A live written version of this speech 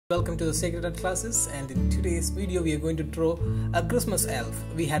Welcome to the Sacred Art Classes, and in today's video we are going to draw a Christmas elf.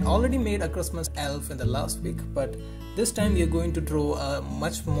 We had already made a Christmas elf in the last week, but this time we are going to draw a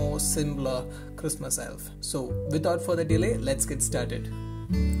much more simpler Christmas elf. So without further delay, let's get started.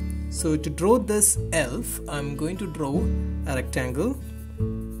 So to draw this elf, I'm going to draw a rectangle.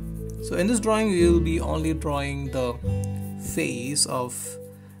 So in this drawing we will be only drawing the face of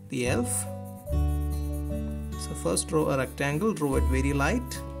the elf. So first draw a rectangle, draw it very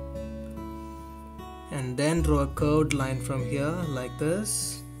light, and then draw a curved line from here like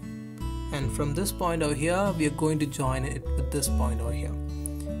this, and from this point over here we are going to join it with this point over here.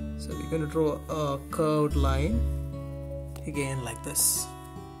 So we're going to draw a curved line again like this,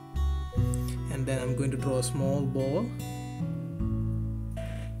 and then I'm going to draw a small ball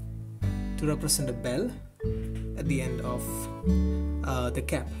to represent a bell at the end of the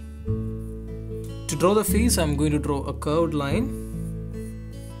cap. To draw the face, I'm going to draw a curved line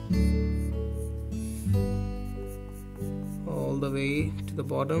all the way to the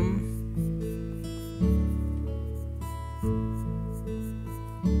bottom,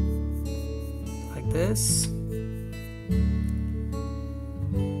 like this,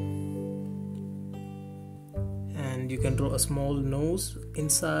 and you can draw a small nose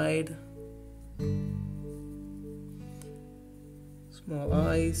inside, small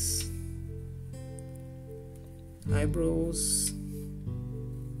eyes, eyebrows,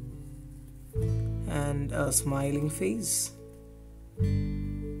 and a smiling face.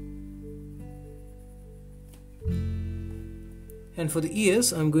 And for the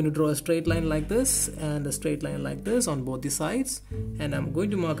ears, I'm going to draw a straight line like this and a straight line like this on both the sides, and I'm going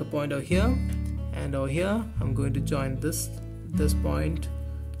to mark a point over here, and over here I'm going to join this point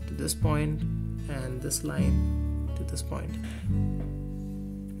to this point and this line to this point.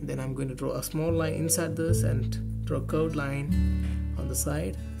 Then I'm going to draw a small line inside this and draw a curved line on the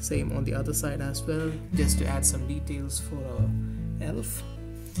side, same on the other side as well, just to add some details for our elf.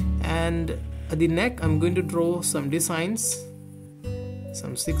 And at the neck I'm going to draw some designs,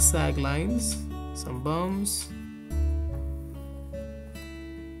 some zigzag lines, some bumps,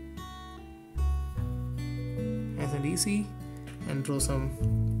 nice and easy, and draw some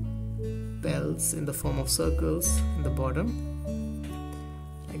bells in the form of circles in the bottom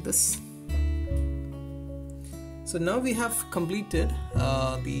like this. So now we have completed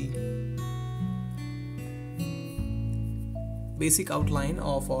the basic outline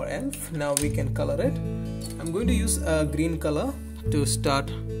of our elf. Now we can color it. I'm going to use a green color to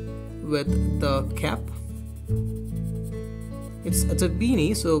start with the cap. It's a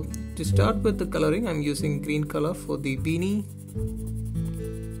beanie, so to start with the coloring I'm using green color for the beanie.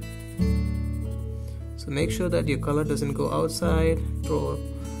 So make sure that your color doesn't go outside.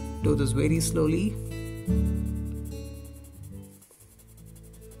 Do this very slowly.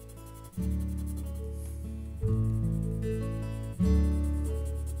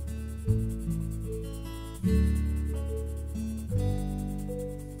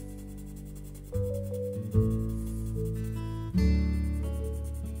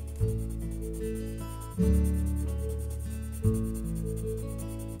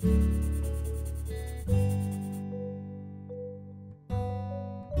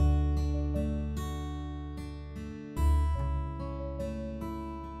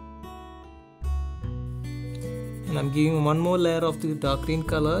 And I'm giving one more layer of the dark green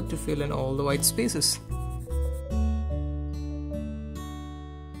color to fill in all the white spaces.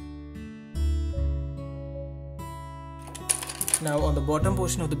 Now on the bottom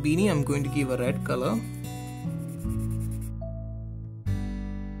portion of the beanie I'm going to give a red color.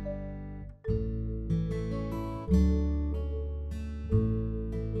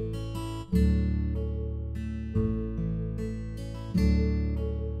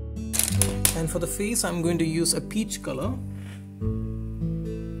 And for the face I'm going to use a peach color.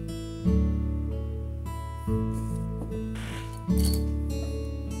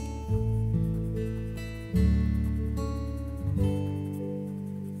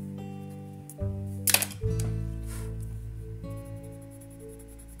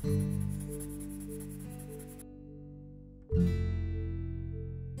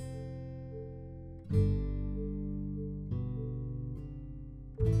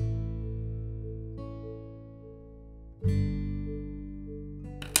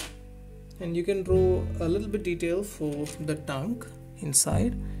 And you can draw a little bit detail for the tongue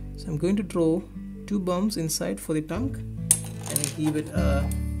inside. So I'm going to draw two bumps inside for the tongue, and give it a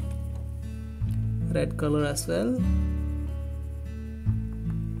red color as well.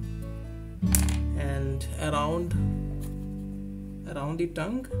 And around the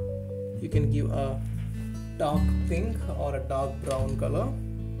tongue you can give a dark pink or a dark brown color.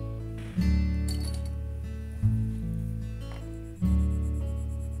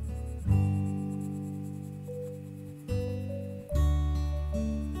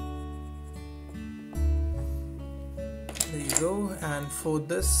 There you go. And for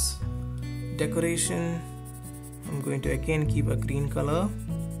this decoration, I'm going to again keep a green color.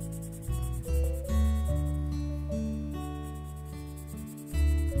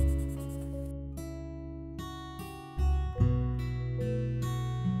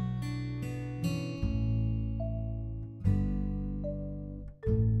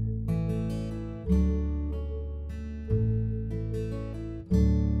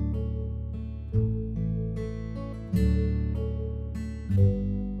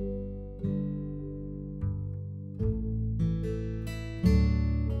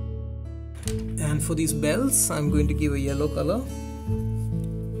 And for these bells, I'm going to give a yellow color.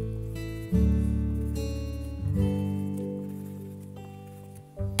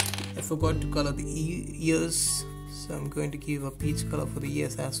 I forgot to color the ears, so I'm going to give a peach color for the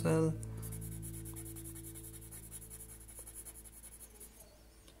ears as well.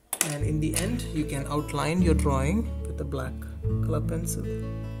 And in the end, you can outline your drawing with a black color pencil.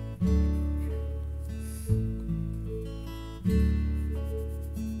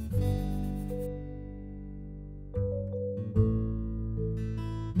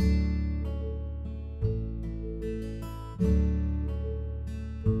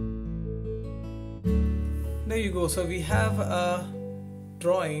 There you go. So we have a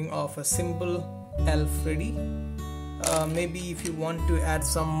drawing of a simple elf ready. Maybe if you want to add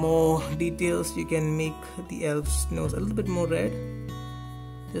some more details, you can make the elf's nose a little bit more red,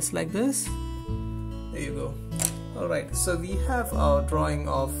 just like this. There you go. Alright, so we have our drawing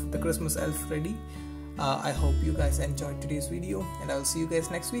of the Christmas elf ready. I hope you guys enjoyed today's video, and I will see you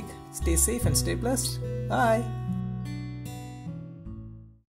guys next week. Stay safe and stay blessed. Bye.